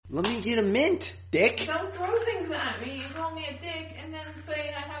Let me get a mint, dick. Don't throw things at me. You call me a dick and then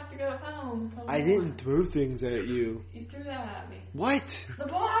say I have to go home. I didn't throw things at you. You threw that at me. What? The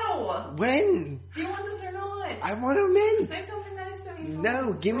bottle. When? Do you want this or not? I want a mint. Say something nice to me.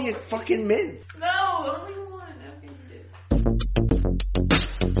 No, give me a fucking mint. No, only one. Okay, you did.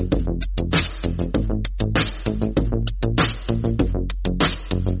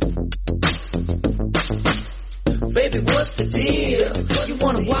 Baby, what's the deal? You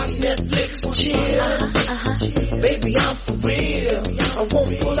wanna watch Netflix and chill? Baby, I'm for real. I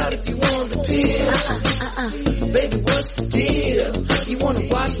won't pull out if you want the pill. Baby, what's the deal? You wanna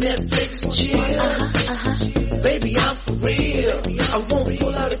watch Netflix and chill? Baby, I'm for real. I won't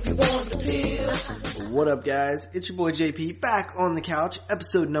pull out if you want the pill. What up, guys? It's your boy JP back on the couch,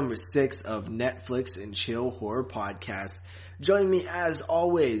 episode number 6 of Netflix and Chill Horror Podcast. Joining me as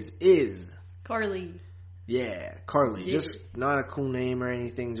always is Carly. Yeah, Carly. Yeah. Just not a cool name or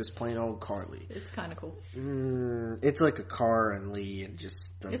anything, just plain old Carly. It's kind of cool. It's like a Car and Lee. It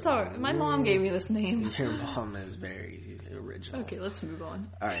just doesn't. It's alright. My mom gave me this name. Your mom is very original. Okay, let's move on.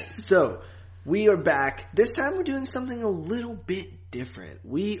 Alright, so we are back. This time we're doing something a little bit different.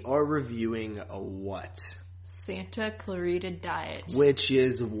 We are reviewing a what? Santa Clarita Diet. Which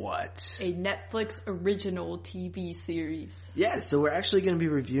is what? A Netflix original TV series. Yeah, so we're actually going to be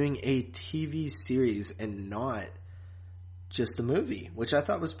reviewing a TV series and not just a movie, which I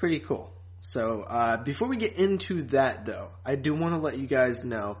thought was pretty cool. So before we get into that, though, I do want to let you guys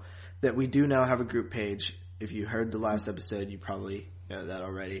know that we do now have a group page. If you heard the last episode, you probably know that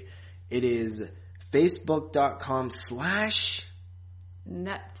already. It is facebook.com/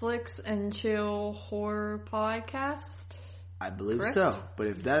 Netflix and Chill Horror Podcast? I believe correct? So. But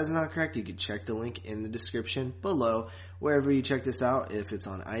if that is not correct, you can check the link in the description below. Wherever you check this out, if it's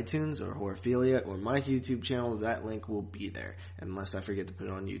on iTunes or Horrorphilia or my YouTube channel, that link will be there. Unless I forget to put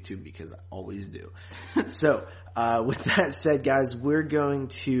it on YouTube, because I always do. So, with that said, guys, we're going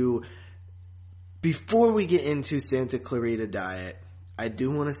to... Before we get into Santa Clarita Diet, I do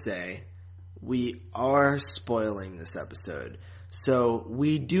want to say we are spoiling this episode. So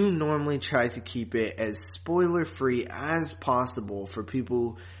we do normally try to keep it as spoiler-free as possible for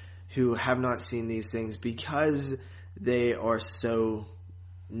people who have not seen these things because they are so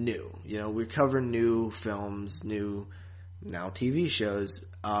new. You know, we cover new films, new now TV shows.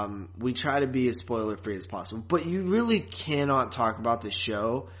 We try to be as spoiler-free as possible. But you really cannot talk about the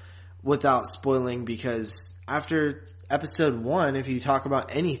show without spoiling, because after episode 1, if you talk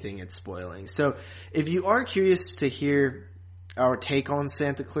about anything, it's spoiling. So if you are curious to hear our take on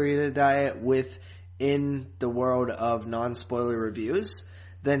Santa Clarita Diet within the world of non-spoiler reviews,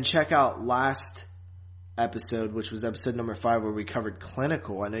 then check out last episode, which was episode number 5, where we covered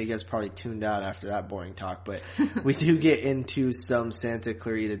Clinical. I know you guys probably tuned out after that boring talk, but we do get into some Santa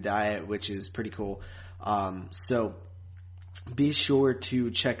Clarita Diet, which is pretty cool. So be sure to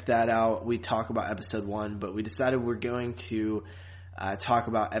check that out. We talk about episode 1, but we decided we're going to talk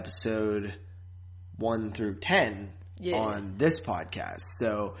about episode 1 through 10 on this podcast.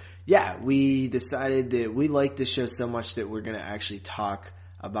 So yeah, we decided that we like this show so much that we're going to actually talk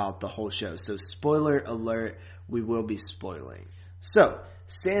about the whole show. So spoiler alert, we will be spoiling. So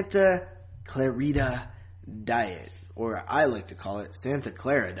Santa Clarita Diet, or I like to call it Santa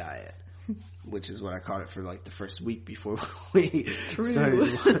Clara Diet, which is what I called it for like the first week before we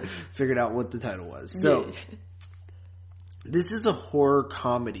figured out what the title was. So this is a horror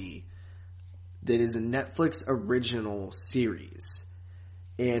comedy that is a Netflix original series,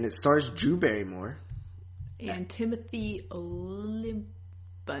 and it stars Drew Barrymore and Timothy Elephant.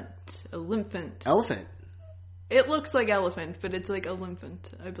 It looks like elephant, but it's like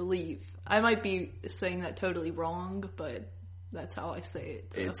elephant, I believe. I might be saying that totally wrong, but that's how I say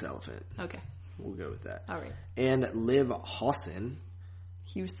it. So. It's elephant. Okay. We'll go with that. All right. And Liv Hawson.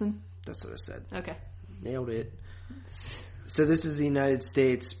 Houston? That's what I said. Okay. Nailed it. So this is a United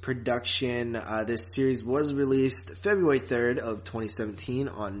States production. This series was released February 3rd of 2017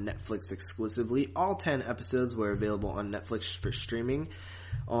 on Netflix exclusively. All 10 episodes were available on Netflix for streaming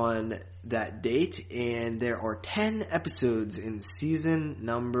on that date, and there are 10 episodes in season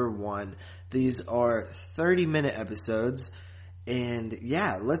number 1. These are 30-minute episodes, and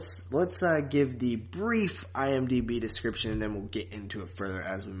yeah, let's give the brief IMDb description, and then we'll get into it further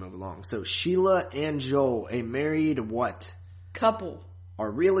as we move along. So Sheila and Joel, a married what? Couple. Are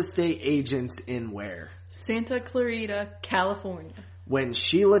real estate agents in where? Santa Clarita, California. When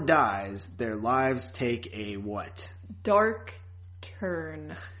Sheila dies, their lives take a what? Dark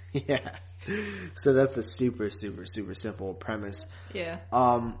turn. Yeah. So that's a super, super, super simple premise. Yeah.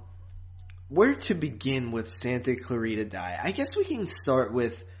 Where to begin with Santa Clarita Diet? I guess we can start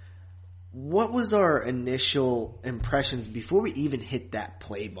with what was our initial impressions before we even hit that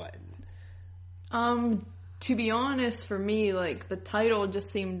play button? To be honest, for me, like, the title just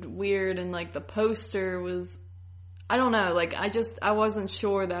seemed weird, and, like, the poster was, I don't know, like, I wasn't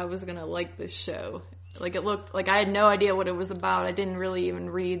sure that I was gonna like this show. Like, it looked, like, I had no idea what it was about. I didn't really even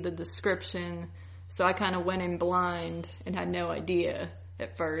read the description, so I kind of went in blind and had no idea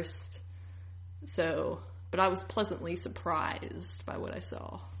at first. So, but I was pleasantly surprised by what I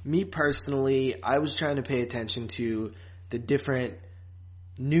saw. Me personally, I was trying to pay attention to the different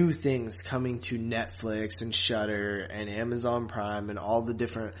new things coming to Netflix and Shudder and Amazon Prime and all the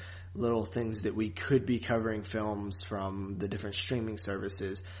different little things that we could be covering films from the different streaming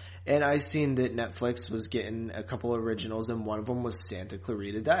services. And I seen that Netflix was getting a couple originals, and one of them was Santa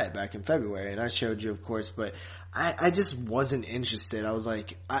Clarita Diet back in February. And I showed you, of course, but I just wasn't interested. I was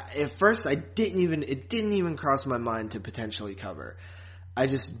like, at first it didn't even cross my mind to potentially cover. I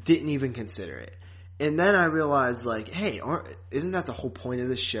just didn't even consider it. And then I realized, like, hey, isn't that the whole point of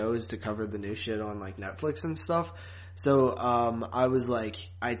this show, is to cover the new shit on, like, Netflix and stuff? So, I was like,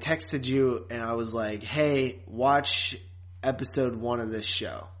 I texted you and I was like, hey, watch episode 1 of this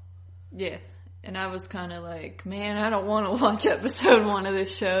show. Yeah. And I was kind of like, man, I don't want to watch episode 1 of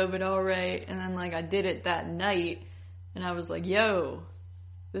this show, but alright. And then, like, I did it that night and I was like, yo,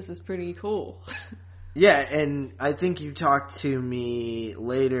 this is pretty cool. Yeah, and I think you talked to me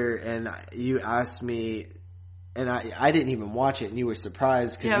later and you asked me, and I didn't even watch it, and you were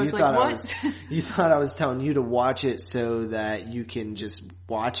surprised because you thought I was telling you to watch it so that you can just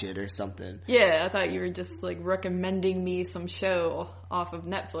watch it or something. Yeah, I thought you were just, like, recommending me some show off of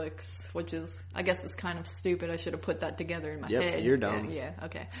Netflix, which is, I guess, is kind of stupid. I should have put that together in my head. Yep, you're dumb. Yeah,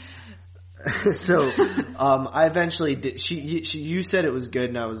 okay. So, I eventually did. You said it was good,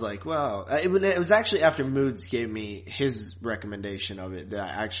 and I was like, "Wow!" It was actually after Moods gave me his recommendation of it that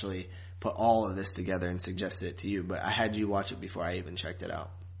I actually put all of this together and suggested it to you. But I had you watch it before I even checked it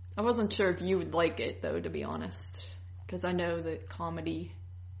out. I wasn't sure if you would like it, though, to be honest, because I know that comedy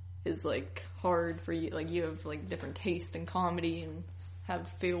is, like, hard for you. Like, you have, like, different taste in comedy and have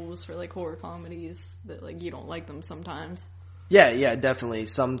feels for, like, horror comedies that, like, you don't like them sometimes. Yeah, definitely.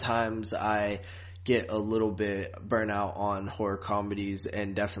 Sometimes I get a little bit burnout on horror comedies,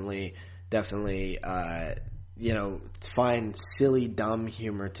 and definitely, find silly, dumb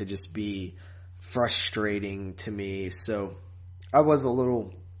humor to just be frustrating to me. So I was a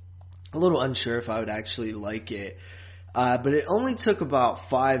little unsure if I would actually like it. But it only took about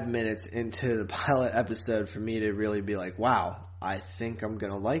 5 minutes into the pilot episode for me to really be like, wow, I think I'm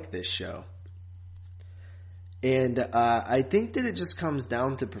gonna like this show. And I think that it just comes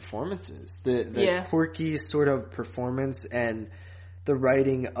down to performances. The quirky sort of performance and the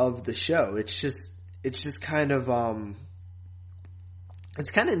writing of the show. It's just kind of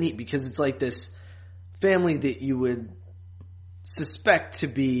it's kind of neat because it's like this family that you would suspect to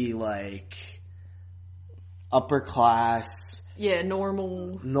be like upper class. Yeah,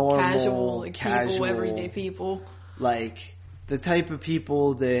 normal casual, people, everyday people. Like the type of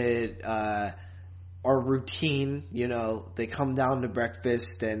people that are routine, they come down to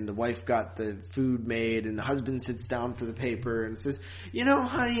breakfast and the wife got the food made and the husband sits down for the paper and says,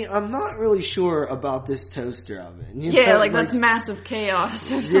 honey, I'm not really sure about this toaster oven. That's massive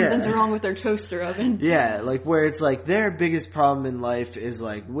chaos if something's wrong with their toaster oven. Yeah, like where it's like their biggest problem in life is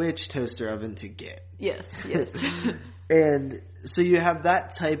like which toaster oven to get. Yes. And so you have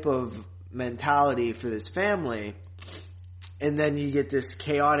that type of mentality for this family. And then you get this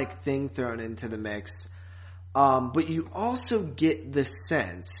chaotic thing thrown into the mix. But you also get the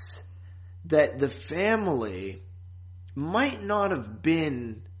sense that the family might not have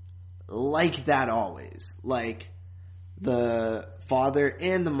been like that always. Like, the father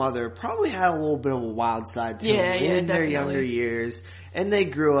and the mother probably had a little bit of a wild side to them in their younger years. And they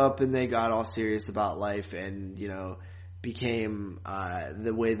grew up and they got all serious about life and, became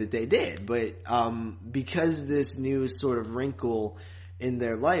the way that they did. But because this new sort of wrinkle in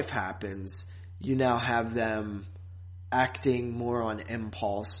their life happens, you now have them acting more on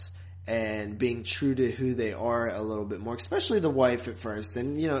impulse and being true to who they are a little bit more, especially the wife at first,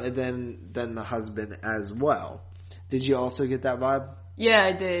 and then the husband as well. Did you also get that vibe? Yeah,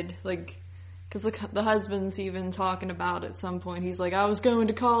 I did. Like, because the husband's even talking about at some point. He's like, I was going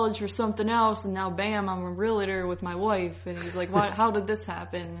to college for something else, and now bam, I'm a realtor with my wife. And he's like, how did this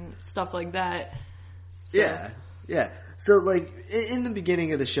happen? And stuff like that. So. Yeah. So, like, in the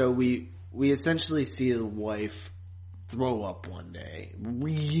beginning of the show, we essentially see the wife throw up one day.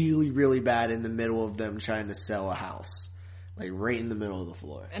 Really, really bad in the middle of them trying to sell a house. Like, right in the middle of the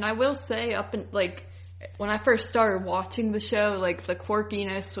floor. And I will say, when I first started watching the show, like, the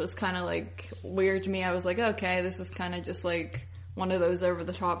quirkiness was kind of, like, weird to me. I was like, okay, this is kind of just, like, one of those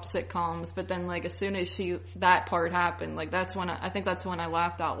over-the-top sitcoms. But then, like, as soon as that part happened, like, that's when I think that's when I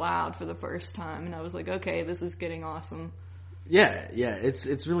laughed out loud for the first time. And I was like, okay, this is getting awesome. Yeah,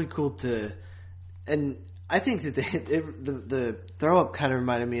 it's really cool and I think that the throw-up kind of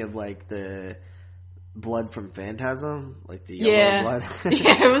reminded me of, like, the blood from Phantasm, like the yellow blood.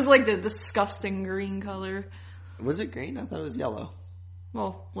 Yeah, it was like the disgusting green color. Was it green? I thought it was yellow.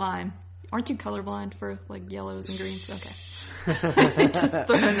 Well, lime. Aren't you colorblind for, like, yellows and greens? Okay. Just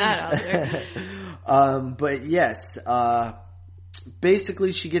throwing that out there. But yes,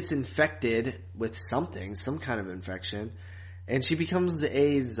 basically she gets infected with something, some kind of infection, and she becomes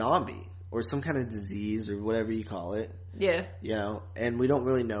a zombie, or some kind of disease, or whatever you call it. Yeah. You know, and we don't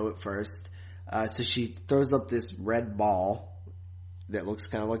really know at first. So she throws up this red ball that looks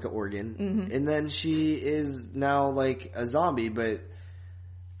kind of like an organ. Mm-hmm. And then she is now like a zombie, but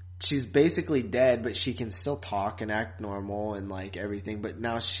she's basically dead, but she can still talk and act normal and like everything. But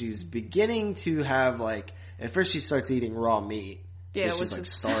now she's beginning to have like, at first she starts eating raw meat. Yeah, which like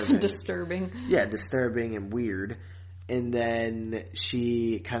is starving. Disturbing. Yeah, disturbing and weird. And then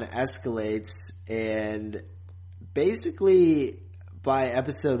she kind of escalates and basically by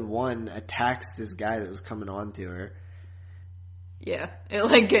episode 1 attacks this guy that was coming on to her. Yeah,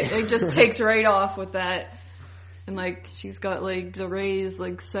 it just takes right off with that. And like she's got like the raised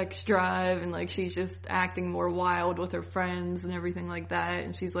like sex drive, and like she's just acting more wild with her friends and everything like that.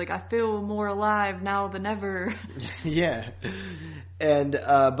 And she's like, I feel more alive now than ever. Yeah. And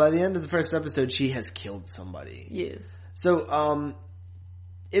by the end of the first episode she has killed somebody. Yes. So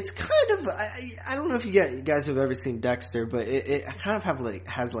it's kind of, I don't know if you guys have ever seen Dexter, but it kind of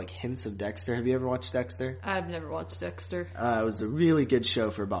has hints of Dexter. Have you ever watched Dexter? I've never watched Dexter. It was a really good show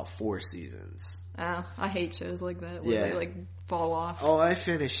for about 4 seasons. Oh, I hate shows like that where they like fall off. Oh, I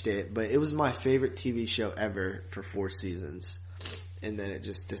finished it, but it was my favorite TV show ever for 4 seasons. And then it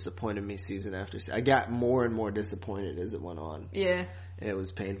just disappointed me season after season. I got more and more disappointed as it went on. Yeah. It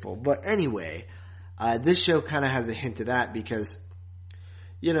was painful. But anyway, this show kind of has a hint of that because,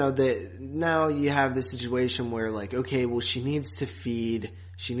 you know, now you have the situation where like, okay, well she needs to feed,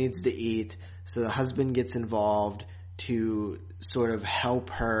 she needs to eat, so the husband gets involved to sort of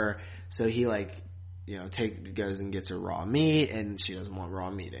help her. So he like, you know, goes and gets her raw meat, and she doesn't want raw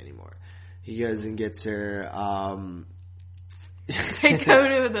meat anymore. He goes and gets her, they go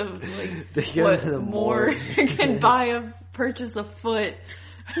to the morgue and purchase a foot.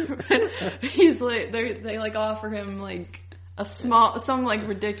 He's like, they like offer him like some like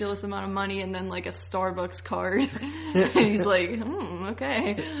ridiculous amount of money and then like a Starbucks card. And he's like,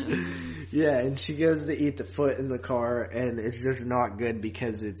 okay. Yeah, and she goes to eat the foot in the car, and it's just not good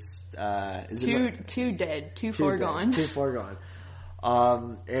because it's too dead, too far gone. Too far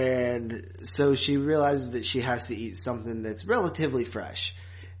gone. And so she realizes that she has to eat something that's relatively fresh,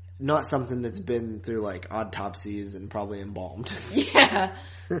 not something that's been through like autopsies and probably embalmed. Yeah.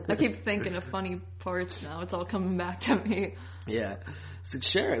 I keep thinking of funny parts now. It's all coming back to me. Yeah. So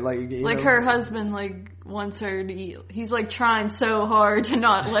share it. Like her husband like wants her to eat. He's like trying so hard to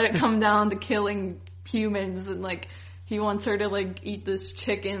not let it come down to killing humans, and like he wants her to like eat this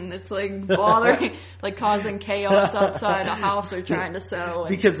chicken that's like bothering, like causing chaos outside a house they're trying to sell.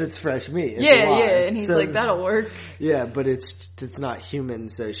 Because it's fresh meat. It's yeah. And he's like, that'll work. Yeah, but it's not human,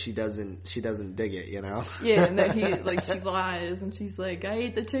 so she doesn't dig it, you know? Yeah, and then she lies, and she's like, I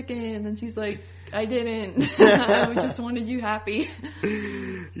ate the chicken, and she's like, I didn't. I just wanted you happy.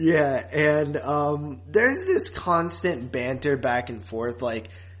 Yeah, and there's this constant banter back and forth. Like,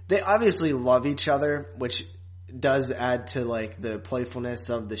 they obviously love each other, which does add to like the playfulness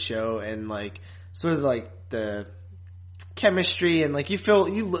of the show and like sort of like the chemistry and like you feel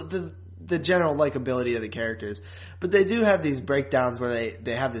the general likability of the characters. But they do have these breakdowns where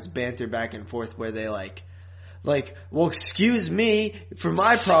they have this banter back and forth where they like, well, excuse me for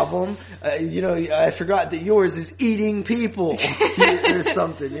my problem. You know, I forgot that yours is eating people or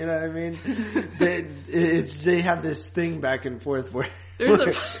something. You know what I mean? They have this thing back and forth where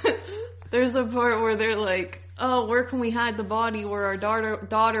there's a part where they're like, oh, where can we hide the body where our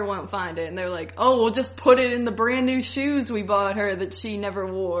daughter won't find it? And they're like, oh, we'll just put it in the brand new shoes we bought her that she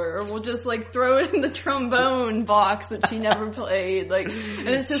never wore. Or we'll just like throw it in the trombone box that she never played. Like, and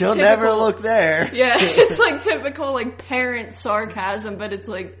it's just she'll never look there. Yeah, it's like typical like parent sarcasm, but it's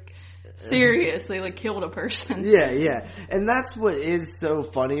like serious. They like killed a person. Yeah. And that's what is so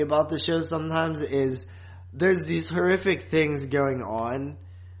funny about the show sometimes is there's these horrific things going on,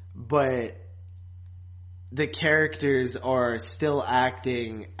 but the characters are still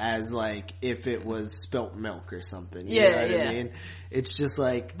acting as like if it was spilt milk or something. You know what I mean? It's just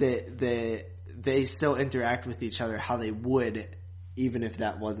like they still interact with each other how they would, even if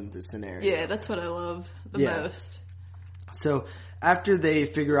that wasn't the scenario. Yeah, that's what I love the most. So after they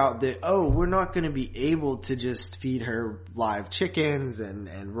figure out that, oh, we're not going to be able to just feed her live chickens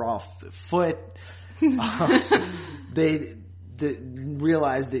and raw foot, they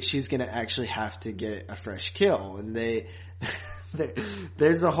realize that she's going to actually have to get a fresh kill. And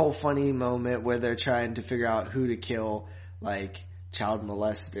there's a whole funny moment where they're trying to figure out who to kill, like child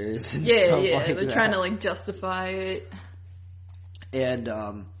molesters and stuff like that. They're trying to like justify it.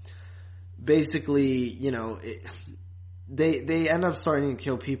 And basically, you know, they end up starting to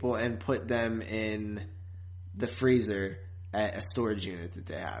kill people and put them in the freezer at a storage unit that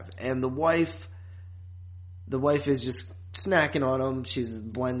they have. And the wife is just snacking on them. She's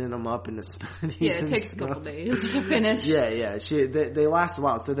blending them up into smoothies. Yeah, it takes a couple days to finish. Yeah. They last a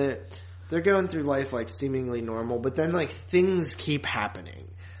while, so they're going through life like seemingly normal, but then like things keep happening.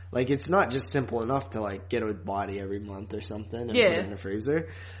 Like it's not just simple enough to like get a body every month or something and put it in the freezer.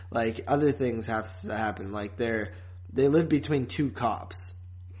 Like other things have to happen. Like they live between two cops,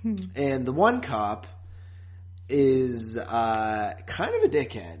 and the one cop is kind of a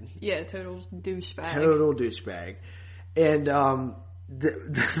dickhead. Yeah, total douchebag. Total douchebag. And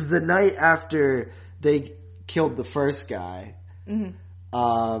the night after they killed the first guy,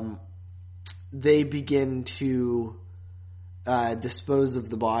 they begin to dispose of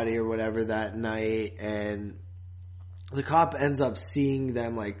the body or whatever that night, and the cop ends up seeing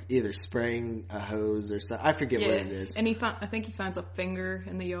them like either spraying a hose or something. I forget what it is. And I think he finds a finger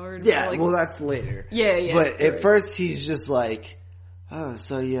in the yard. Yeah, well that's later. Yeah. But at first he's just like, oh,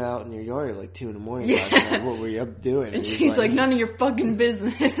 so you out in your yard at like 2 a.m. last night. What were you up doing? And she's like, none of your fucking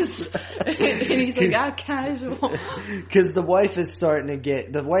business. And he's like, casual. Because the wife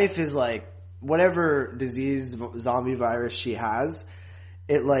is like, whatever disease, zombie virus she has,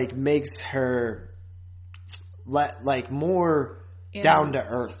 it like makes her like more down to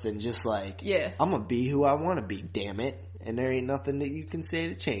earth and just like, I'm gonna be who I want to be, damn it, and there ain't nothing that you can say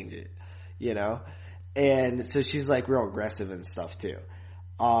to change it, you know. And so she's like real aggressive and stuff too.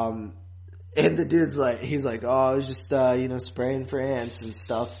 And the dude's like, he's like, oh, I was just spraying for ants and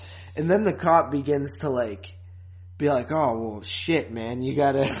stuff. And then the cop begins to like be like, oh well shit man, you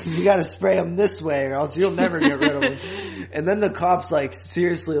gotta spray them this way or else you'll never get rid of them. And then the cop's like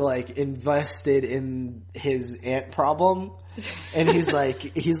seriously like invested in his ant problem, and he's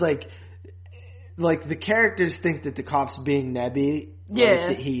like the characters think that the cop's being nebby, like,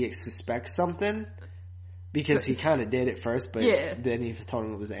 that he suspects something because he kind of did at first, but then he told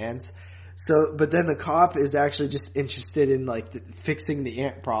him it was ants. So, but then the cop is actually just interested in like fixing the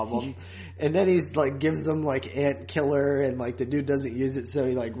ant problem. And then he's like, gives them like ant killer, and like the dude doesn't use it, so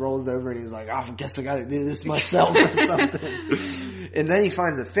he like rolls over and he's like, oh, I guess I gotta do this myself or something. And then he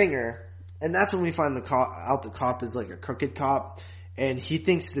finds a finger, and that's when we find the cop is like a crooked cop, and he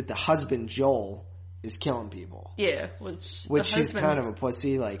thinks that the husband Joel is killing people. Yeah, which he's kind of a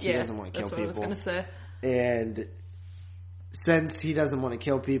pussy, like he doesn't want to kill people. That's what I was gonna say. And since he doesn't want to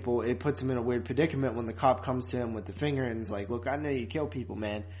kill people, it puts him in a weird predicament when the cop comes to him with the finger and is like, look, I know you kill people,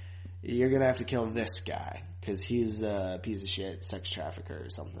 man. You're going to have to kill this guy because he's a piece of shit sex trafficker or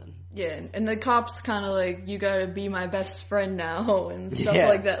something. Yeah, and the cop's kind of like, you got to be my best friend now and stuff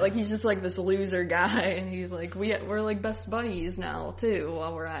like that. Like, he's just like this loser guy, and he's like, we're like best buddies now, too,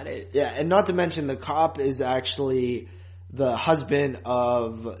 while we're at it. Yeah, and not to mention the cop is actually the husband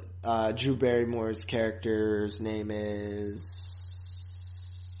of Drew Barrymore's character's name is...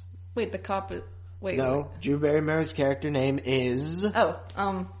 Wait, the cop is... Wait. No, Drew Barrymore's character name is...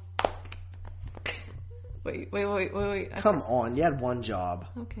 Wait. Come on, you had one job.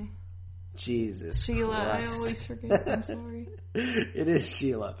 Okay. Jesus Sheila, Christ. I always forget. I'm sorry. It is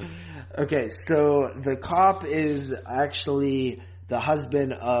Sheila. Okay, so the cop is actually the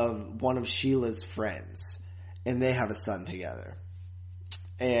husband of one of Sheila's friends, and they have a son together.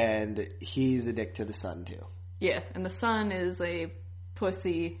 And he's a dick to the son, too. Yeah, and the son is a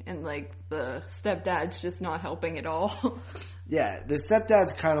pussy, and like the stepdad's just not helping at all. Yeah, the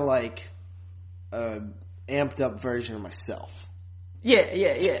stepdad's kind of like amped up version of myself.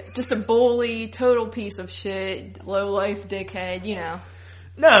 Yeah. Just a bully, total piece of shit, low life dickhead, you know.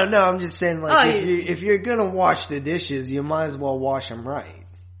 No, I'm just saying, like, if you're gonna wash the dishes, you might as well wash them right.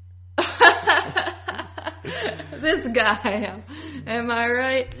 This guy, am I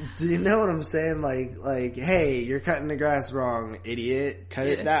right? Do you know what I'm saying? Like, hey, you're cutting the grass wrong, idiot. Cut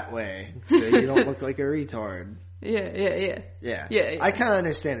it that way, so you don't look like a retard. Yeah. I kind of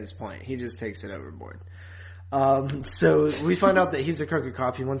understand his point. He just takes it overboard. So we find out that he's a crooked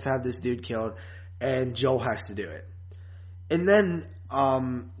cop. He wants to have this dude killed, and Joel has to do it. And then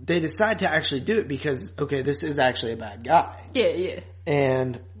they decide to actually do it because, okay, this is actually a bad guy. Yeah.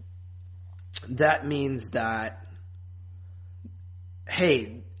 And that means that,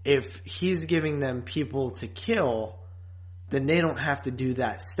 hey, if he's giving them people to kill, then they don't have to do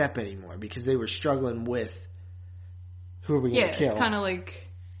that step anymore because they were struggling with who are we going to kill. Yeah, it's kind of like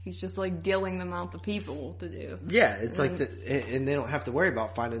he's just like dealing them out the people to do. Yeah, it's and they don't have to worry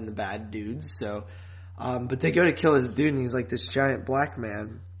about finding the bad dudes. So, but they go to kill this dude, and he's like this giant black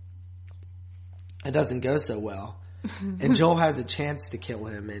man. It doesn't go so well, and Joel has a chance to kill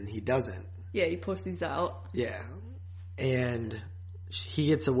him, and he doesn't. Yeah, he pussies out. Yeah, and he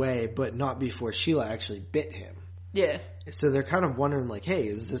gets away, but not before Sheila actually bit him. Yeah. So they're kind of wondering, like, hey,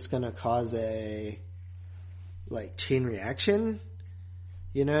 is this going to cause a like chain reaction?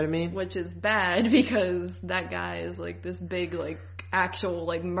 You know what I mean? Which is bad because that guy is like this big like actual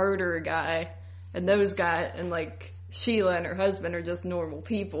like murderer guy, and those guys and like Sheila and her husband are just normal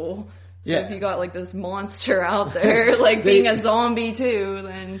people. So if you got like this monster out there like being a zombie too,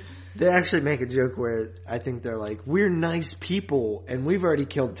 then they actually make a joke where I think they're like, we're nice people and we've already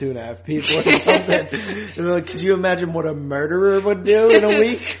killed 2.5 people or something. And they're like, could you imagine what a murderer would do in a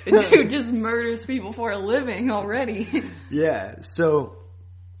week? Dude just murders people for a living already. Yeah, so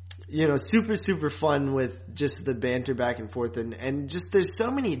you know, super, super fun with just the banter back and forth. And just there's so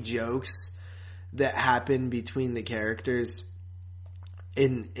many jokes that happen between the characters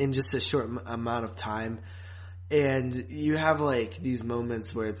in just a short amount of time. And you have like these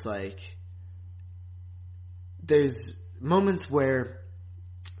moments where it's like, there's moments where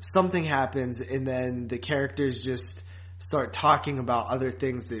something happens and then the characters just start talking about other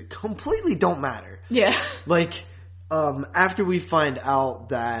things that completely don't matter. Yeah. Like, after we find out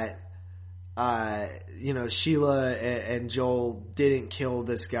that, you know, Sheila and Joel didn't kill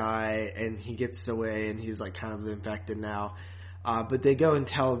this guy and he gets away and he's like kind of infected now. But they go and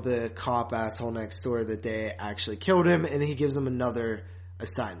tell the cop asshole next door that they actually killed him and he gives them another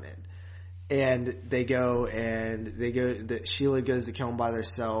assignment. And Sheila goes to kill him by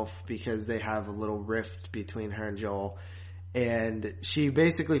herself because they have a little rift between her and Joel. And she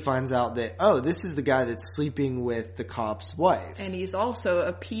basically finds out that, oh, this is the guy that's sleeping with the cop's wife. And he's also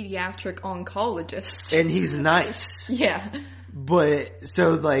a pediatric oncologist. And he's nice. Yeah. But,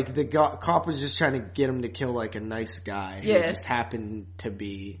 so, like, the cop was just trying to get him to kill, like, a nice guy. Yeah. Who just happened to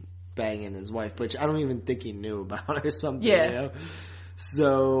be banging his wife, which I don't even think he knew about or something, yeah. You know?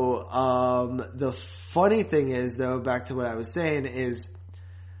 So, the funny thing is, though, back to what I was saying, is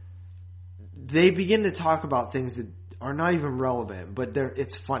they begin to talk about things that are not even relevant, but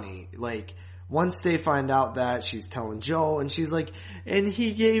it's funny. Like, once they find out that, she's telling Joel, and she's like, and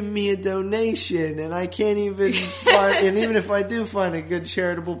he gave me a donation, and I can't even find, and even if I do find a good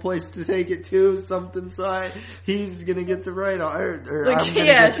charitable place to take it to, something side, he's gonna get the write-off, or like,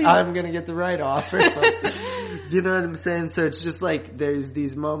 I'm gonna get the write-off, or something. You know what I'm saying? So it's just like, there's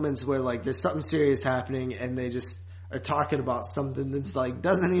these moments where, like, there's something serious happening, and they just are talking about something that's like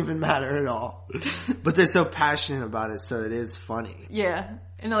doesn't even matter at all, but they're so passionate about it, so it is funny. Yeah,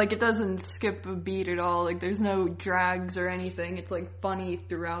 and like it doesn't skip a beat at all. Like there's no drags or anything. It's like funny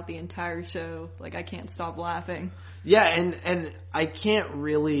throughout the entire show. Like I can't stop laughing. Yeah, and I can't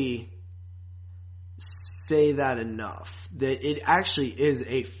really say that enough. That it actually is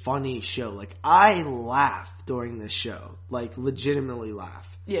a funny show. Like I laugh during this show, like legitimately laugh.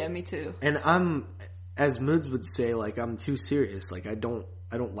 Yeah, me too. And I'm, as Moods would say, like, I'm too serious. Like, I don't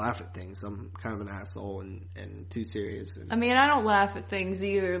laugh at things. I'm kind of an asshole and too serious. And I mean, I don't laugh at things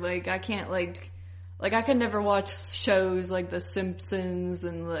either. Like, I can't, like I could never watch shows like The Simpsons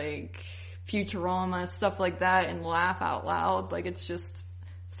and, like, Futurama, stuff like that, and laugh out loud. Like, it's just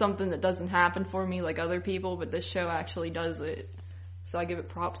something that doesn't happen for me like other people, but this show actually does it. So I give it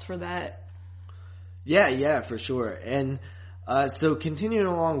props for that. Yeah, for sure. And so continuing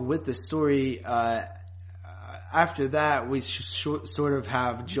along with the story, after that, we sort of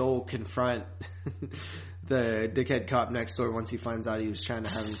have Joel confront the dickhead cop next door once he finds out he was trying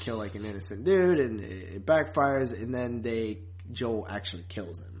to have him kill like an innocent dude, and it backfires, and then Joel actually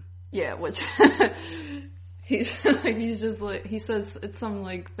kills him. Yeah, which he's just like, he says it's some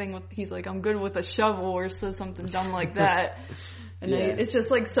like thing with, he's like, I'm good with a shovel, or says something dumb like that. And then it's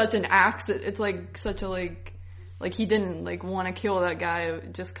just like such an accident. It's like such a like he didn't like want to kill that guy.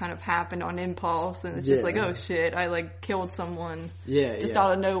 It just kind of happened on impulse, and it's just like, oh shit, I like killed someone. Just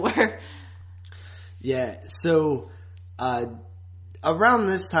out of nowhere. Yeah. So, around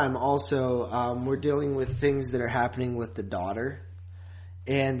this time also, we're dealing with things that are happening with the daughter.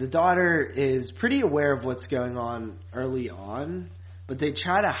 And the daughter is pretty aware of what's going on early on, but they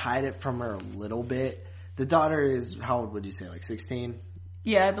try to hide it from her a little bit. The daughter is, how old would you say, like 16?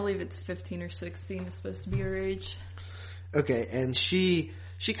 Yeah, I believe it's 15 or 16 is supposed to be her age. Okay, and she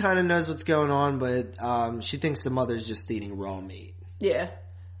kind of knows what's going on, but she thinks the mother's just eating raw meat. Yeah.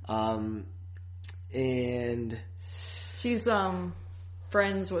 And she's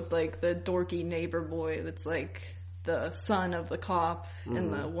friends with like the dorky neighbor boy that's like the son of the cop,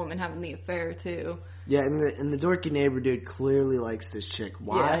 and the woman having the affair too. Yeah, and the dorky neighbor dude clearly likes this chick.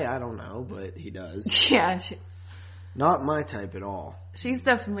 Why? Yeah. I don't know, but he does. Yeah. Not my type at all. She's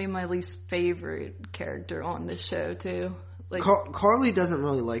definitely my least favorite character on this show too. Like Carly doesn't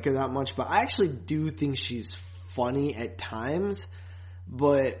really like her that much, but I actually do think she's funny at times.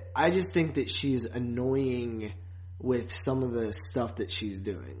 But I just think that she's annoying with some of the stuff that she's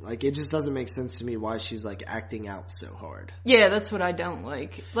doing. Like, it just doesn't make sense to me why she's, like, acting out so hard. Yeah, that's what I don't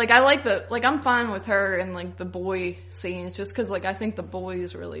like. Like, I like I'm fine with her and, like, the boy scenes just because, like, I think the boy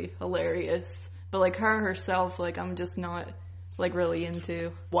is really hilarious. But, like, her herself, like, I'm just not, like, really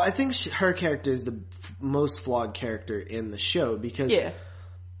into. Well, I think her character is the most flawed character in the show because,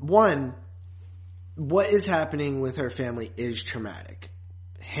 one, what is happening with her family is traumatic.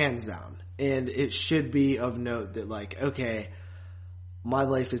 Hands down. And it should be of note that, like, okay, my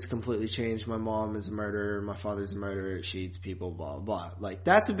life has completely changed. My mom is a murderer. My father's a murderer. She eats people, blah, blah, blah. Like,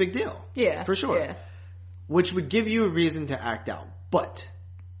 that's a big deal. Yeah. For sure. Yeah. Which would give you a reason to act out. But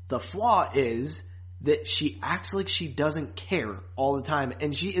the flaw is that she acts like she doesn't care all the time.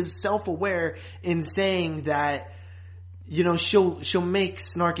 And she is self-aware in saying that, you know, she'll make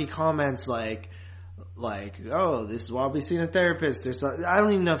snarky comments like, oh, this is why I'll be seeing a therapist. I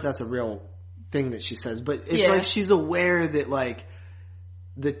don't even know if that's a real thing that she says, but it's like she's aware that, like,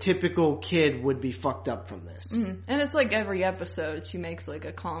 the typical kid would be fucked up from this. Mm-hmm. And it's like every episode she makes, like,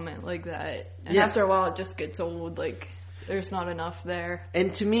 a comment like that. And after a while it just gets old, like, there's not enough there.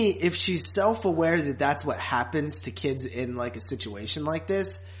 And to me, if she's self-aware that that's what happens to kids in, like, a situation like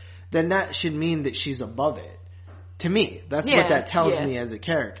this, then that should mean that she's above it. To me, that's what that tells me as a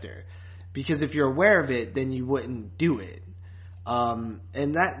character. Because if you're aware of it, then you wouldn't do it. And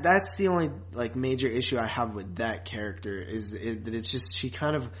that's the only, like, major issue I have with that character is that it's just, she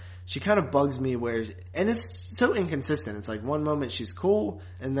kind of bugs me and it's so inconsistent. It's like one moment she's cool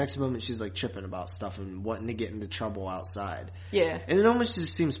and the next moment she's, like, tripping about stuff and wanting to get into trouble outside. Yeah. And it almost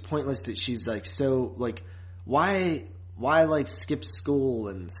just seems pointless that she's, like, so, like, why, like, skip school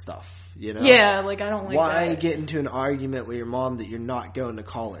and stuff, you know? Yeah, like, I don't like why that. get into an argument with your mom that you're not going to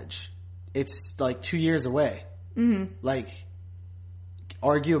college? It's, like, 2 years away. Mm-hmm. Like,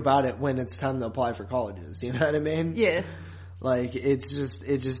 argue about it when it's time to apply for colleges. You know what I mean? Yeah. Like, she's,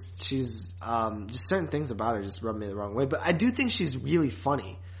 just certain things about her just rub me the wrong way. But I do think she's really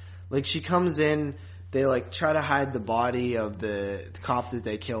funny. Like, she comes in, they, like, try to hide the body of the cop that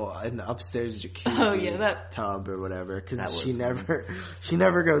they kill in the upstairs jacuzzi tub or whatever. Because she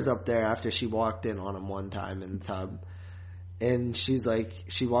never goes up there after she walked in on him one time in the tub. And she's like,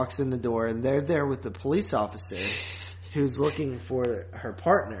 she walks in the door and they're there with the police officer who's looking for her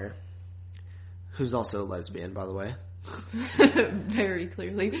partner, who's also a lesbian, by the way. Very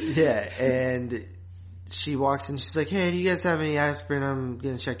clearly. Yeah, and she walks in, she's like, hey, do you guys have any aspirin? I'm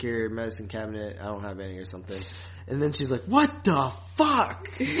going to check your medicine cabinet. I don't have any or something. And then she's like, what the fuck?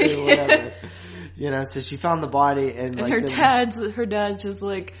 Or whatever. You know, so she found the body and like her dad's just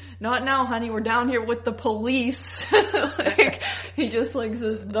like, not now, honey, we're down here with the police. Like, he just like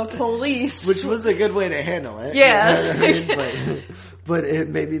says, the police. Which was a good way to handle it. Yeah. You know what I mean? But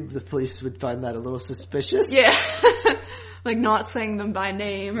maybe the police would find that a little suspicious. Yeah. Like not saying them by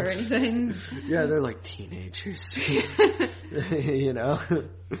name or anything. Yeah, they're like teenagers. You know?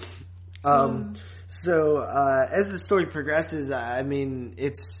 So, as the story progresses, I mean,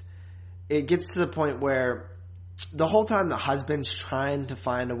 it gets to the point where the whole time the husband's trying to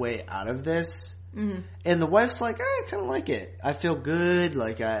find a way out of this, and the wife's like, I kind of like it. I feel good,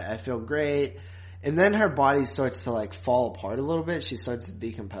 like, I feel great. And then her body starts to, like, fall apart a little bit. She starts to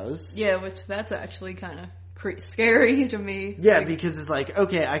decompose. Yeah, which that's actually kind of scary to me. Yeah, like, because it's like,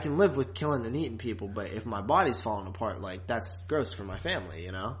 okay, I can live with killing and eating people, but if my body's falling apart, like, that's gross for my family,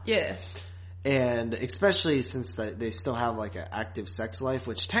 you know? Yeah. And especially since they still have, like, an active sex life,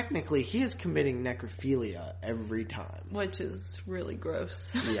 which technically he is committing necrophilia every time. Which is really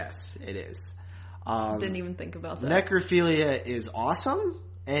gross. Yes, it is. Didn't even think about that. Necrophilia is awesome,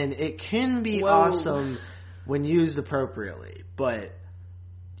 and it can be awesome when used appropriately, but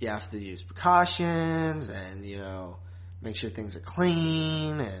you have to use precautions and, you know, make sure things are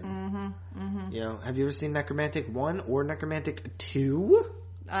clean and You know, have you ever seen Necromantic 1 or Necromantic 2?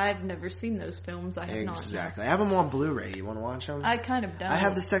 I've never seen those films. I have not. Exactly. I have them on Blu-ray. You want to watch them? I kind of don't. I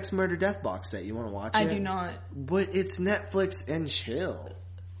have the Sex, Murder, Death box set. You want to watch it? I do not. But it's Netflix and chill.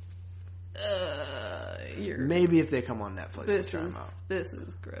 You're... Maybe if they come on Netflix, we'll try them out. This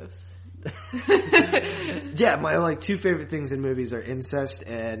is gross. Yeah, my like 2 favorite things in movies are incest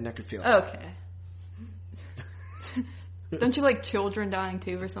and necrophilia. Okay. Don't you like children dying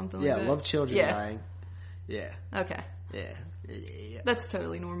too or something like that? Yeah, love children dying. Yeah. Okay. Yeah. That's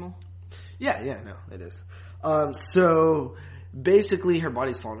totally normal. Yeah, no, it is. So basically her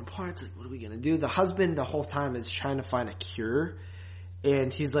body's falling apart. It's like, what are we gonna do? The husband the whole time is trying to find a cure,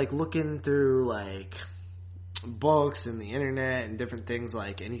 and he's like looking through like books and the internet and different things,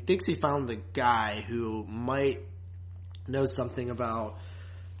 like, and he thinks he found a guy who might know something about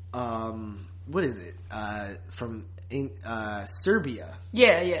what is it from Serbia.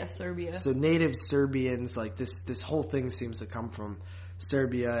 Yeah, Serbia. So native Serbians, like this whole thing seems to come from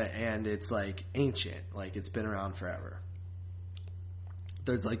Serbia, and it's like ancient, like it's been around forever.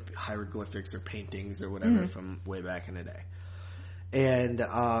 There's like hieroglyphics or paintings or whatever from way back in the day.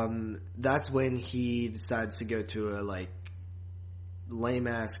 And that's when he decides to go to a like lame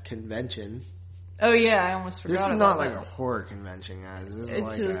ass convention. Oh yeah, I almost forgot. This is about not that. like a horror convention, guys. This is It's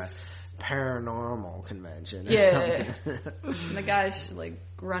like just... a paranormal convention or Yeah. something. The guy's like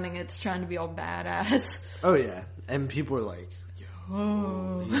running it's trying to be all badass. Oh yeah, and people are like,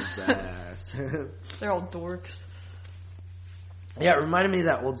 "Yo, he's badass." They're all dorks. Yeah, it reminded me of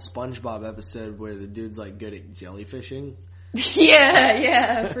that old SpongeBob episode where the dude's like good at jellyfishing.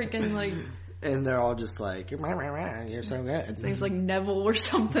 Yeah, freaking like. And they're all just like, "You're so good." His name's like Neville or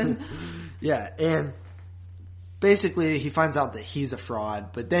something. Yeah, and basically he finds out that he's a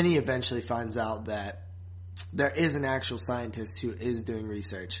fraud, but then he eventually finds out that there is an actual scientist who is doing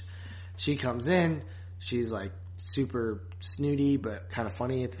research. She comes in, she's like super snooty but kind of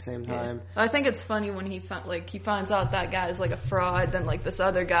funny at the same time. Yeah. I think it's funny when he finds out that guy's like a fraud, then like this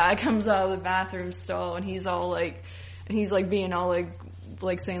other guy comes out of the bathroom stall and he's all like, and he's like being all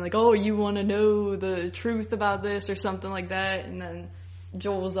like saying like, "Oh, you want to know the truth about this," or something like that, and then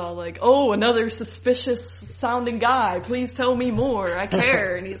Joel's all like, "Oh, another suspicious sounding guy. Please tell me more. I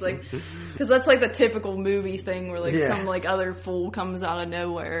care." And he's like, because that's like the typical movie thing where like some like other fool comes out of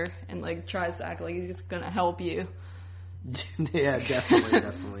nowhere and like tries to act like he's gonna help you. Yeah,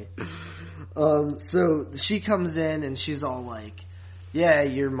 definitely. So she comes in and she's all like, "Yeah,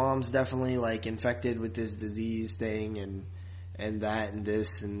 your mom's definitely like infected with this disease thing and that and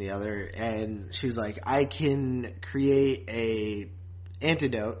this and the other." And she's like, "I can create a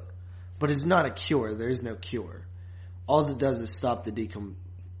antidote, but it's not a cure. There is no cure. All it does is stop the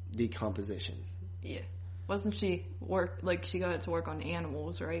decomposition." Yeah. Wasn't she she got it to work on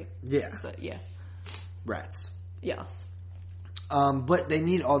animals, right? Yeah. Yeah. Rats. Yes. But they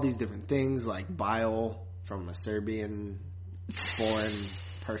need all these different things like bile from a Serbian foreign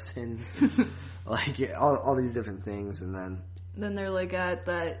person. Like all these different things, and then they're like at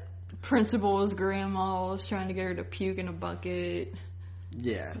that principal's grandma is trying to get her to puke in a bucket.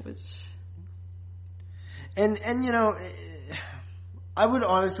 Yeah. Which... And you know, I would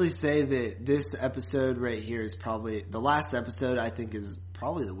honestly say that this episode right here is probably the last episode. I think is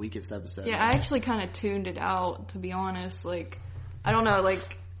probably the weakest episode. Yeah, I actually kind of tuned it out, to be honest. Like, I don't know,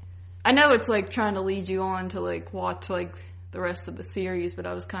 like, I know it's like trying to lead you on to like watch like the rest of the series, but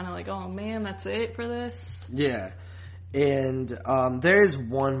I was kind of like, oh man, that's it for this? Yeah. And there is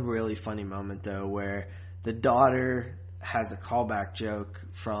one really funny moment though where the daughter has a callback joke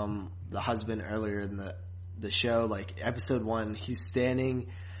from the husband earlier in the show, like episode 1. He's standing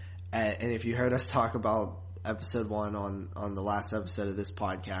at, and if you heard us talk about episode 1 on the last episode of this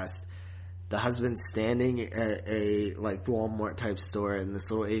podcast, the husband's standing at a like Walmart type store, and this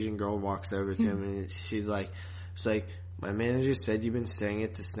little Asian girl walks over to him, and she's like, "My manager said you've been staying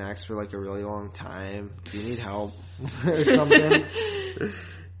at the snacks for like a really long time. Do you need help?" or something.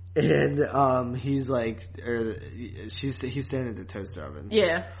 And he's like, or he's standing at the toaster oven.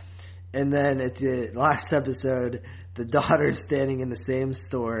 Yeah. And then at the last episode, the daughter's standing in the same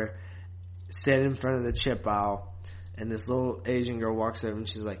store, standing in front of the chip aisle, and this little Asian girl walks over and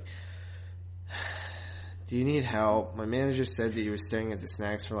she's like, "Do you need help? My manager said that you were staying at the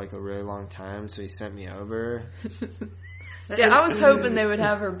snacks for like a really long time, so he sent me over." Yeah, I was hoping they would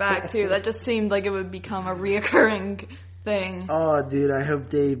have her back too. That just seemed like it would become a reoccurring thing. Oh, dude, I hope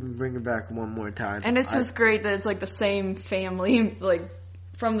they even bring her back one more time. And it's just great that it's like the same family, like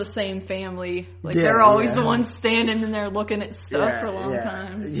from the same family. Like they're always the ones standing in there looking at stuff for a long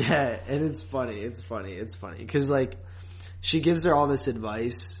time. Yeah, and it's funny. Because like she gives her all this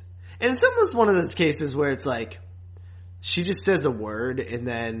advice. And it's almost one of those cases where it's like, she just says a word and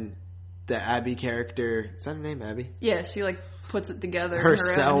then the Abby character, is that her name, Abby? Yeah, she like puts it together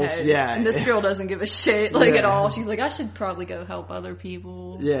herself, in her own head. yeah. And this girl doesn't give a shit, like, at all. She's like, I should probably go help other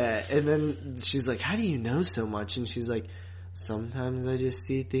people. Yeah, and then she's like, how do you know so much? And she's like, sometimes I just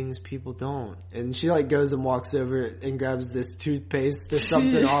see things people don't. And she like goes and walks over and grabs this toothpaste or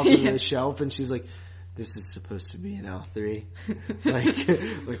something off of the shelf, and she's like, this is supposed to be an L3.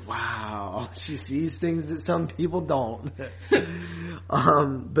 like wow, she sees things that some people don't.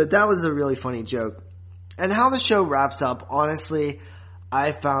 But that was a really funny joke. And how the show wraps up, honestly,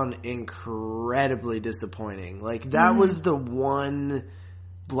 I found incredibly disappointing. Like, that was the one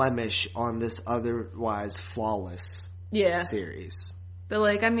blemish on this otherwise flawless series. But,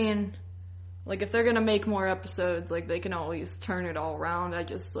 like, I mean, like, if they're gonna make more episodes, like, they can always turn it all around. I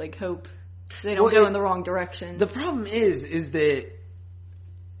just, like, hope they don't go in the wrong direction. The problem is that,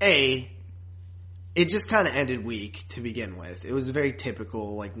 it just kind of ended weak to begin with. It was very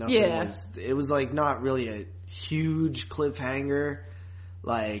typical, like, nothing was, it was, like, not really a huge cliffhanger.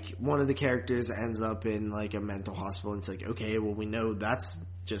 Like, one of the characters ends up in, like, a mental hospital, and it's like, okay, well, we know that's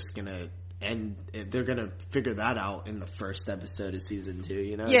just gonna end, they're gonna figure that out in the first episode of season 2,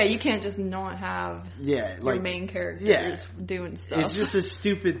 you know? Yeah, you can't just not have your main characters doing stuff. It's just a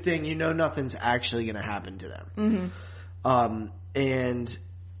stupid thing, you know nothing's actually gonna happen to them. And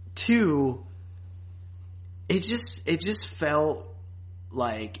 2, it just felt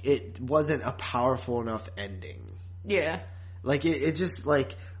like it wasn't a powerful enough ending. Yeah. Like, it just,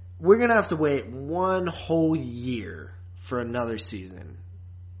 like, we're gonna have to wait one whole year for another season.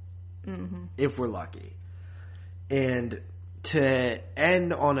 If we're lucky. And to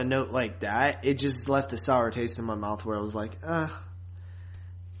end on a note like that, it just left a sour taste in my mouth where I was like,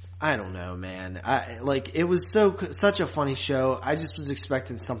 I don't know, man. It was such a funny show. I just was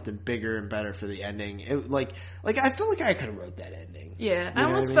expecting something bigger and better for the ending. It I feel like I could have wrote that ending. Yeah, I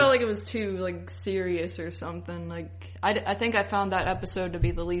almost felt like it was too, like, serious or something. Like, I think I found that episode to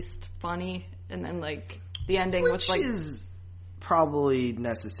be the least funny, and then, like, the ending was like, which is probably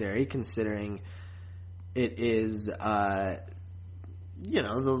necessary considering it is, you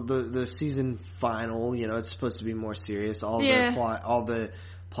know, the season final. You know, it's supposed to be more serious. All the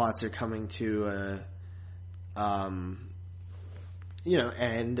plots are coming to you know,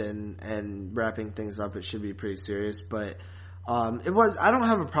 end and wrapping things up. It should be pretty serious, but I don't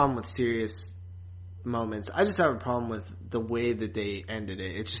have a problem with serious moments. I just have a problem with the way that they ended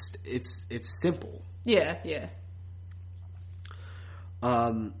it. It's simple. Yeah.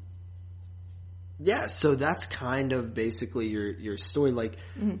 Yeah, so that's kind of basically your story. Like,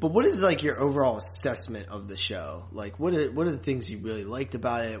 but what is, like, your overall assessment of the show? Like, what are the things you really liked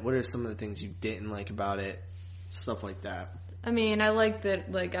about it? What are some of the things you didn't like about it? Stuff like that. I mean, I liked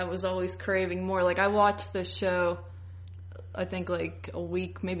that, like, I was always craving more. Like, I watched this show, I think, like, a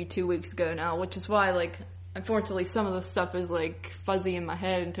week, maybe 2 weeks ago now, which is why, like, unfortunately some of the stuff is, like, fuzzy in my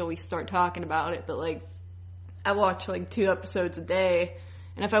head until we start talking about it. But, like, I watch, like, 2 episodes a day.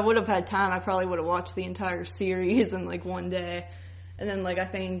 And if I would have had time, I probably would have watched the entire series in, like, one day. And then, like, I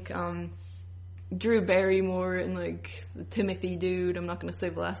think Drew Barrymore and, like, the Timothy dude, I'm not going to say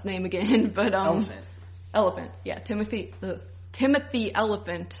the last name again, but Elephant. Yeah, Timothy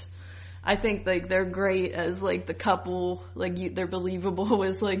Elephant. I think, like, they're great as, like, the couple. Like, they're believable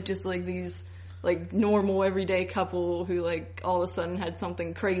as, like, just, like, these, like, normal everyday couple who, like, all of a sudden had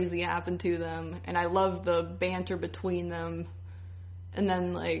something crazy happen to them. And I love the banter between them. And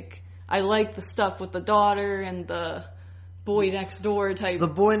then, like, I like the stuff with the daughter and the boy next door type. The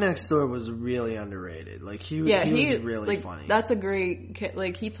boy next door was really underrated. Like, he was really, like, funny. That's a great,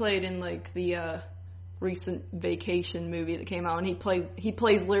 like, he played in, like, the recent Vacation movie that came out, and he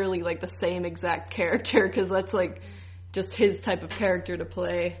plays literally, like, the same exact character, because that's, like, just his type of character to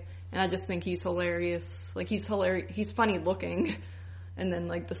play. And I just think he's hilarious. Like, he's hilarious. He's funny looking. And then,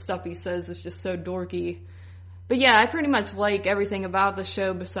 like, the stuff he says is just so dorky. But yeah, I pretty much like everything about the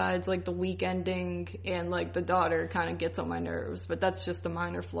show besides, like, the weak ending and, like, the daughter kind of gets on my nerves. But that's just a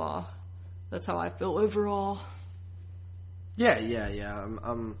minor flaw. That's how I feel overall. Yeah.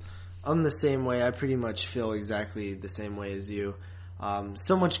 I'm the same way. I pretty much feel exactly the same way as you.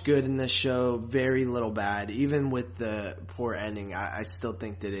 So much good in this show, very little bad. Even with the poor ending, I still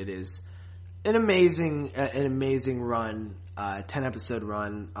think that it is an amazing run, 10-episode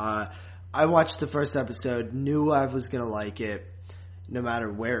run. I watched the first episode, knew I was going to like it, no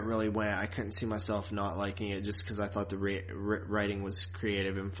matter where it really went. I couldn't see myself not liking it just because I thought the writing was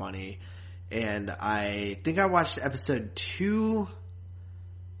creative and funny. And I think I watched episode 2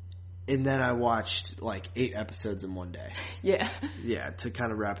 and then I watched like 8 episodes in one day. Yeah. Yeah, to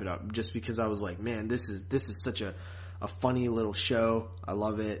kind of wrap it up, just because I was like, man, this is such a funny little show. I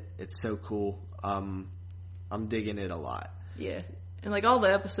love it. It's so cool. I'm digging it a lot. Yeah. And like all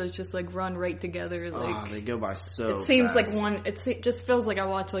the episodes just like run right together. Like they go by so it seems fast. like it just feels like I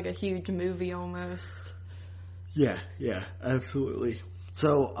watch like a huge movie almost. Yeah, absolutely.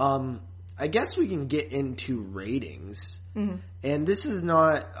 So, I guess we can get into ratings. Mm-hmm. And this is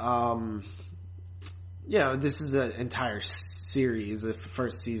not, this is an entire series, the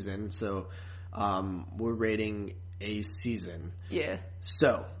first season. So, we're rating a season. Yeah.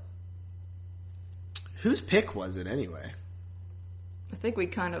 So, whose pick was it anyway? I think we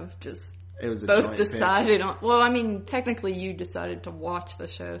kind of just it was both decided on. Well, I mean, technically, you decided to watch the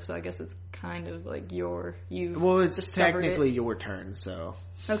show, so I guess it's kind of like you. Well, it's technically your turn, so.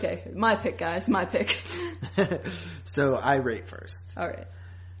 Okay, my pick, guys, my pick. So I rate first. All right.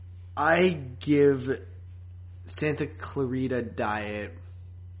 I give Santa Clarita Diet,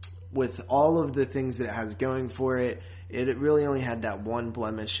 with all of the things that it has going for it. It really only had that one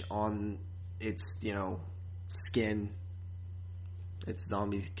blemish on its, skin. Its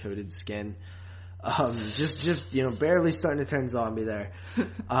zombie-coated skin. Just barely starting to turn zombie there.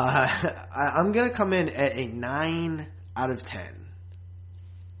 I'm gonna come in at a 9 out of 10.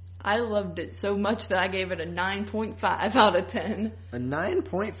 I loved it so much that I gave it a 9.5 out of 10. A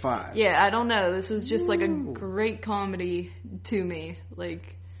 9.5? Yeah, I don't know. This was just like a great comedy to me.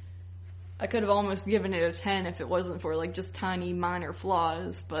 Like, I could have almost given it a 10 if it wasn't for like just tiny minor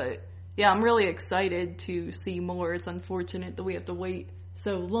flaws, but yeah, I'm really excited to see more. It's unfortunate that we have to wait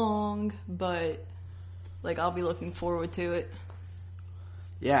so long, but like I'll be looking forward to it.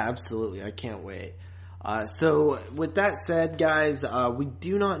 Yeah, absolutely. I can't wait. So with that said, guys, we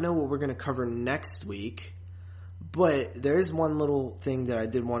do not know what we're going to cover next week, but there's one little thing that I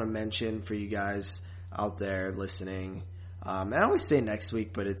did want to mention for you guys out there listening. I always say next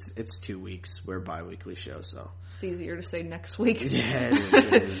week, but it's 2 weeks. We're a bi-weekly show, so. It's easier to say next week. Yeah,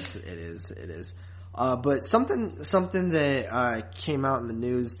 it is. But something that came out in the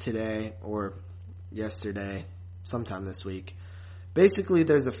news today or yesterday, sometime this week. Basically,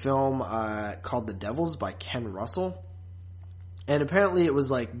 there's a film called The Devils by Ken Russell, and apparently it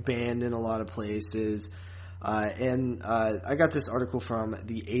was like banned in a lot of places. And I got this article from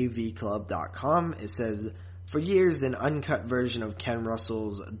the avclub.com. It says, for years, an uncut version of Ken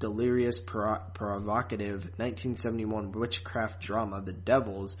Russell's delirious, provocative 1971 witchcraft drama, The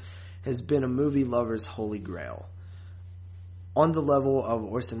Devils, has been a movie lover's holy grail. On the level of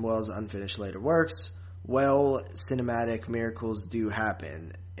Orson Welles' unfinished later works, well, cinematic miracles do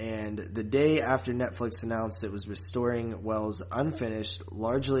happen. And the day after Netflix announced it was restoring Welles' unfinished,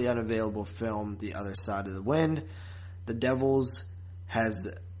 largely unavailable film, The Other Side of the Wind, The Devils has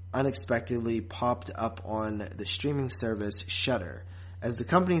unexpectedly popped up on the streaming service Shudder. As the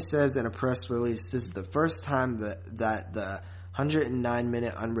company says in a press release, this is the first time that the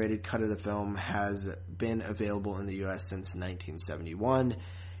 109-minute unrated cut of the film has been available in the U.S. since 1971.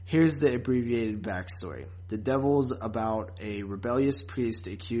 Here's the abbreviated backstory. The Devils, about a rebellious priest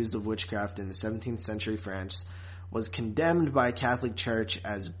accused of witchcraft in the 17th century France, was condemned by a Catholic Church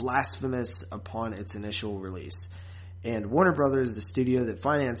as blasphemous upon its initial release. And Warner Brothers, the studio that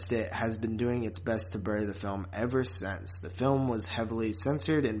financed it, has been doing its best to bury the film ever since. The film was heavily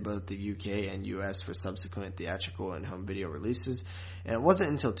censored in both the UK and US for subsequent theatrical and home video releases. And it wasn't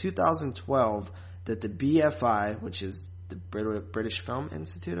until 2012 that the BFI, which is the British Film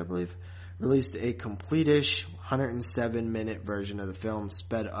Institute, I believe, released a complete-ish 107-minute version of the film,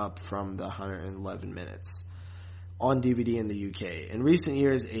 sped up from the 111 minutes. On DVD in the UK. In recent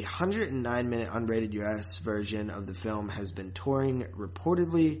years, a 109-minute unrated US version of the film has been touring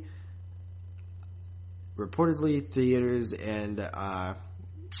reportedly theaters and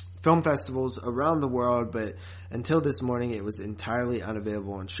film festivals around the world, but until this morning it was entirely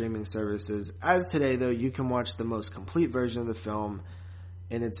unavailable on streaming services. As today, though, you can watch the most complete version of the film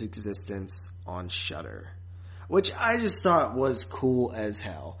in its existence on Shudder, which I just thought was cool as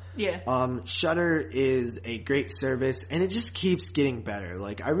hell. Yeah. Shudder is a great service, and it just keeps getting better.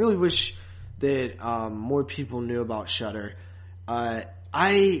 Like, I really wish that more people knew about Shudder.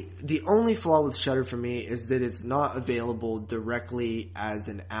 The only flaw with Shudder for me is that it's not available directly as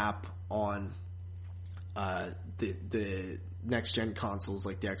an app on the next gen consoles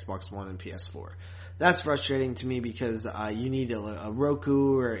like the Xbox One and PS4. That's frustrating to me because you need a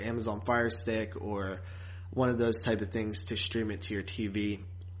Roku or Amazon Fire Stick or one of those type of things to stream it to your TV,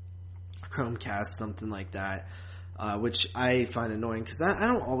 Chromecast, something like that. which I find annoying because I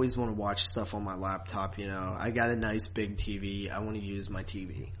don't always want to watch stuff on my laptop, you know. I got a nice big TV. I want to use my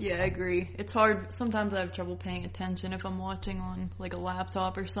TV. Yeah, I agree. It's hard. Sometimes I have trouble paying attention if I'm watching on like a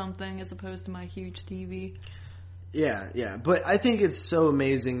laptop or something as opposed to my huge TV. Yeah. But I think it's so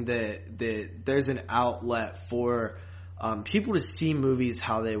amazing that there's an outlet for people to see movies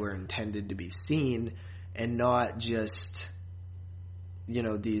how they were intended to be seen and not just, you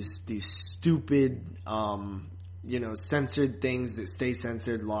know, these stupid, you know, censored things that stay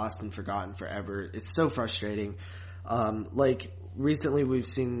censored, lost, and forgotten forever. It's so frustrating. Like, recently we've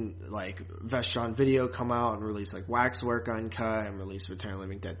seen, like, Vestron Video come out and release, like, Waxwork Uncut and release Return of the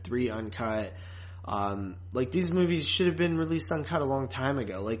Living Dead 3 Uncut. Like, these movies should have been released uncut a long time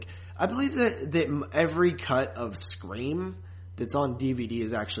ago. Like, I believe that every cut of Scream that's on DVD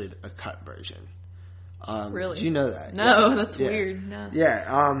is actually a cut version. Really? Did you know that? No, yeah. that's weird. No. Yeah,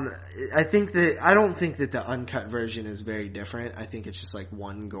 I don't think that the uncut version is very different. I think it's just like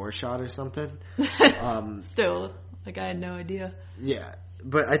one gore shot or something. Still, like I had no idea. Yeah,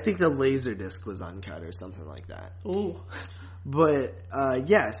 but I think the Laserdisc was uncut or something like that. Ooh. But,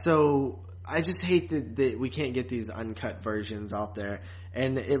 yeah, so I just hate that we can't get these uncut versions out there.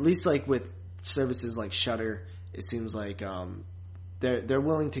 And at least like with services like Shudder, it seems like, they're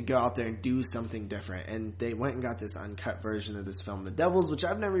willing to go out there and do something different. And they went and got this uncut version of this film, The Devils, which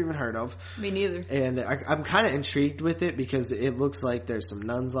I've never even heard of. Me neither. And I'm kind of intrigued with it because it looks like there's some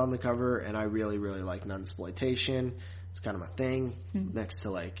nuns on the cover, and I really, really like nunsploitation. It's kind of my thing, next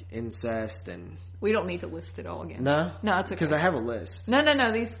to like incest and... We don't need to list it all again. No? No, it's okay. Because I have a list. No,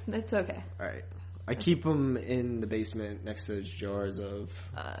 it's okay. Alright. I keep them in the basement next to those jars of...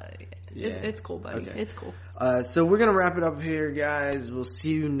 It's cool, buddy. Okay. It's cool. So we're going to wrap it up here, guys. We'll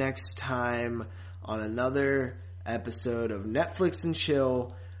see you next time on another episode of Netflix and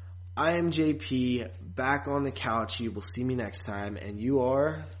Chill. I am JP, back on the couch. You will see me next time. And you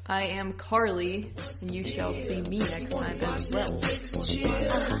are... I am Carly, and you shall see me next time as well.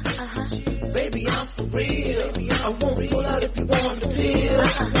 Baby, I'm for real. I won't pull out if you want to feel.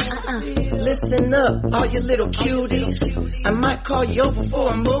 Listen up, all you little cuties. I might call you over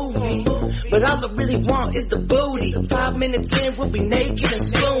for a movie, but all I really want is the booty. 5 minutes in, we'll be naked and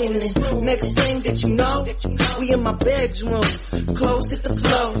spooning. Next thing that you know, we in my bedroom. Clothes hit the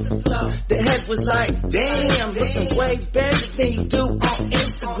floor. The head was like, damn, looking way better than you do on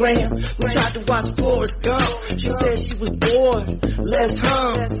Instagram. We tried to watch Forrest Gump. She said she was bored. Let's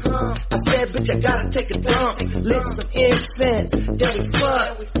hum. I said, bitch, I gotta take a dump. Lit some incense. Then we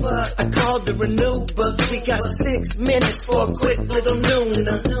fuck. I called to renew, but we got 6 minutes for a quick little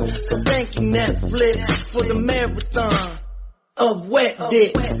nooner. So thank you, Netflix, for the marathon of wet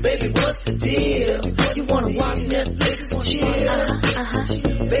dicks. Baby, what's the deal? You wanna watch Netflix and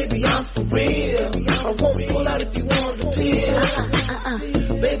chill? Baby, I'm for real. I won't pull out if you want to